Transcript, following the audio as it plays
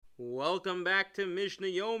Welcome back to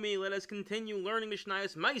Mishna Yomi. Let us continue learning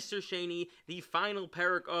Mishnayos Maaser Sheni, the final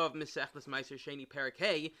Perek of Masechtas Maaser Sheni, Perek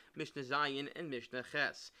Hey, Mishna Zayin, and Mishna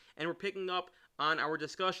Ches. And we're picking up on our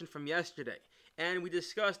discussion from yesterday. And we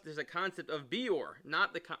discussed there's a concept of bior,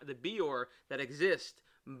 not the bior that exists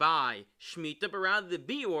by Shemitah, but rather the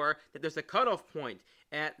bior that there's a cutoff point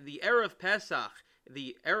at the Erev Pesach,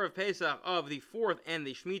 of the 4th and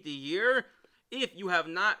the Shemitah year. If you have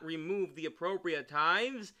not removed the appropriate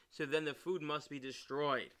tithes, so then the food must be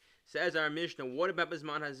destroyed. Says our Mishnah, what about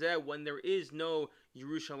Bizman Hazeh when there is no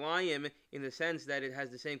Yerushalayim in the sense that it has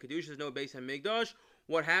the same Kedusha, there's no Beis HaMikdash?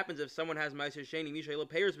 What happens if someone has Maaser Sheni, Mishael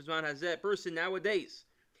Peiros Bizman Hazeh? Person nowadays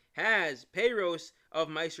has Peiros of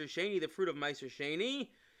Maaser Sheni, the fruit of Maaser Sheni,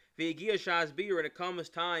 V'egia Shas Bior, and it comes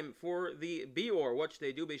time for the Bior. What should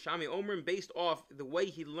they do? Beishami Omrim, based off the way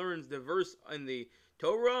he learns the verse in the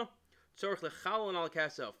Torah,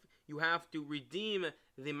 you have to redeem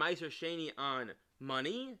the Maaser Sheni on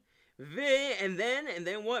money. And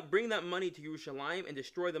then what? Bring that money to Yerushalayim and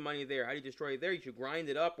destroy the money there. How do you destroy it there? You should grind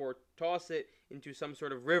it up or toss it into some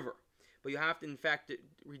sort of river. But you have to, in fact,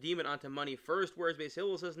 redeem it onto money first. Whereas Beis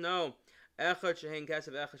Hillel says no. Whether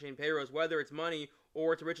it's money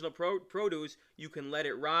or its original produce, you can let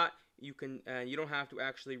it rot. You don't have to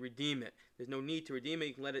actually redeem it. There's no need to redeem it.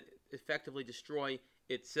 You can let it effectively destroy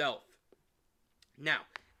itself. Now,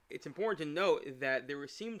 it's important to note that there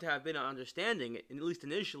seemed to have been an understanding, at least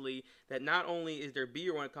initially, that not only is there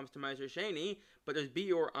biur when it comes to Maaser Sheni, but there's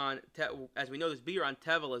biur on, as we know, there's biur on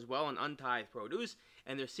tevel as well, on untithed produce,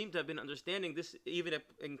 and there seemed to have been understanding this even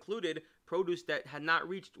included produce that had not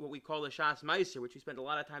reached what we call the Shas Maaser, which we spent a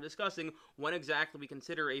lot of time discussing, when exactly we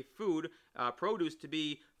consider a food, produce, to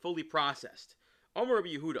be fully processed. Omer Rabbi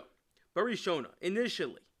Yehuda, Barishona,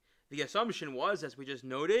 initially, the assumption was, as we just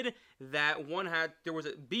noted, that there was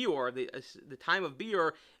a biur, the time of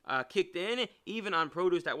biur kicked in, even on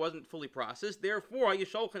produce that wasn't fully processed. Therefore,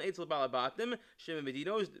 Yisholchan Eitzel Balabatim, Shimon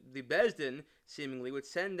Medinos, the Bezdin seemingly would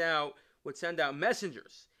send out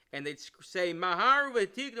messengers, and they'd say, Mahar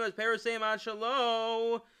v'tiknu as Paraseim ad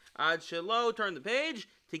shalo, turn the page,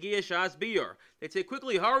 Tigia Shas biur. They'd say,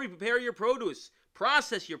 quickly, hurry, prepare your produce,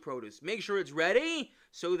 process your produce, make sure it's ready,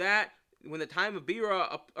 so that when the time of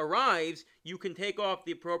biur arrives, you can take off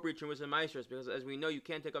the appropriate trumas and maasros, because as we know, you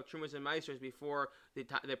can't take off trumas and maasros before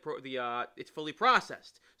it's fully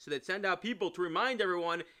processed. So they'd send out people to remind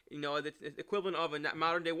everyone, the equivalent of a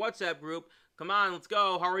modern day WhatsApp group, come on, let's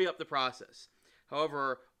go, hurry up the process.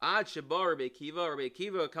 However, Ad Shabar Rabbi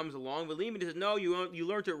Akiva comes along, Velimi says, no, you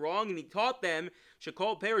learned it wrong, and he taught them,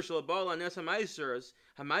 Shekol Perish Labal Anes HaMaisros,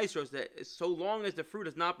 that so long as the fruit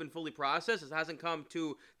has not been fully processed, it hasn't come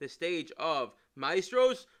to the stage of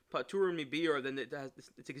Maestros, Patur Mi Bior, then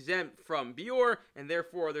it's exempt from Bior, and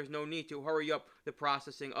therefore there's no need to hurry up the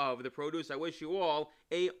processing of the produce. I wish you all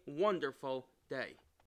a wonderful day.